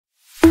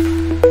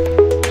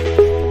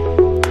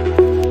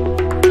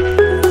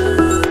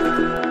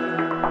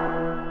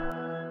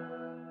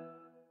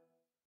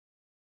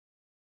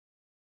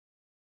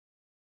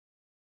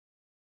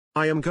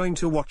I am going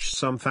to watch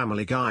some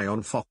Family Guy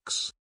on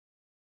Fox.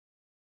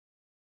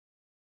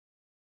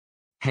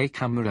 Hey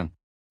Cameron.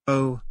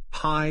 Oh,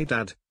 hi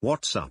Dad,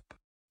 what's up?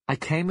 I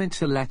came in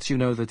to let you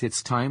know that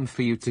it's time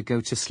for you to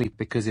go to sleep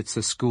because it's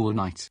a school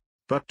night.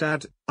 But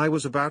Dad, I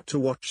was about to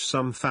watch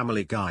some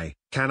Family Guy.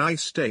 Can I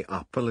stay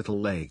up a little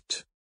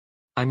late?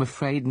 I'm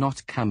afraid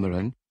not,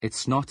 Cameron.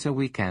 It's not a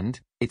weekend,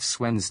 it's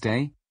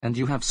Wednesday, and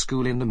you have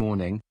school in the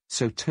morning,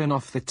 so turn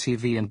off the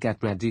TV and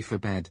get ready for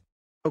bed.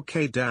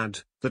 Okay Dad,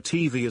 the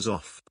TV is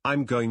off.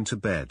 I'm going to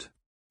bed.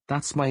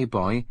 That's my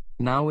boy.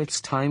 Now it's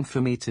time for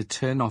me to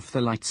turn off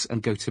the lights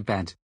and go to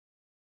bed.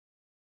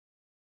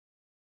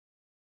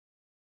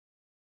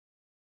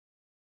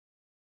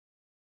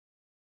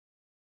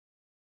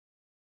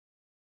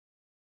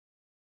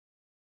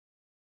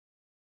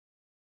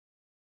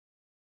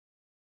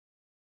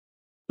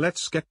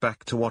 Let's get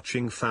back to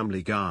watching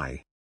Family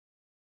Guy.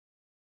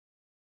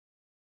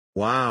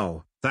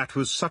 Wow, that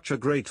was such a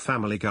great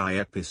Family Guy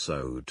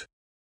episode.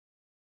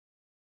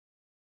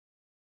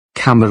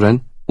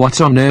 Cameron, what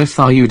on earth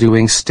are you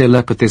doing still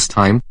up at this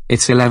time?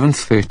 It's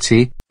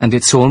 11:30, and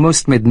it's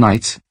almost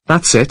midnight.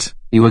 That's it,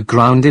 you are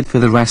grounded for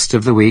the rest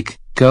of the week.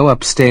 Go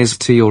upstairs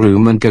to your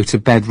room and go to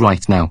bed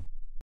right now.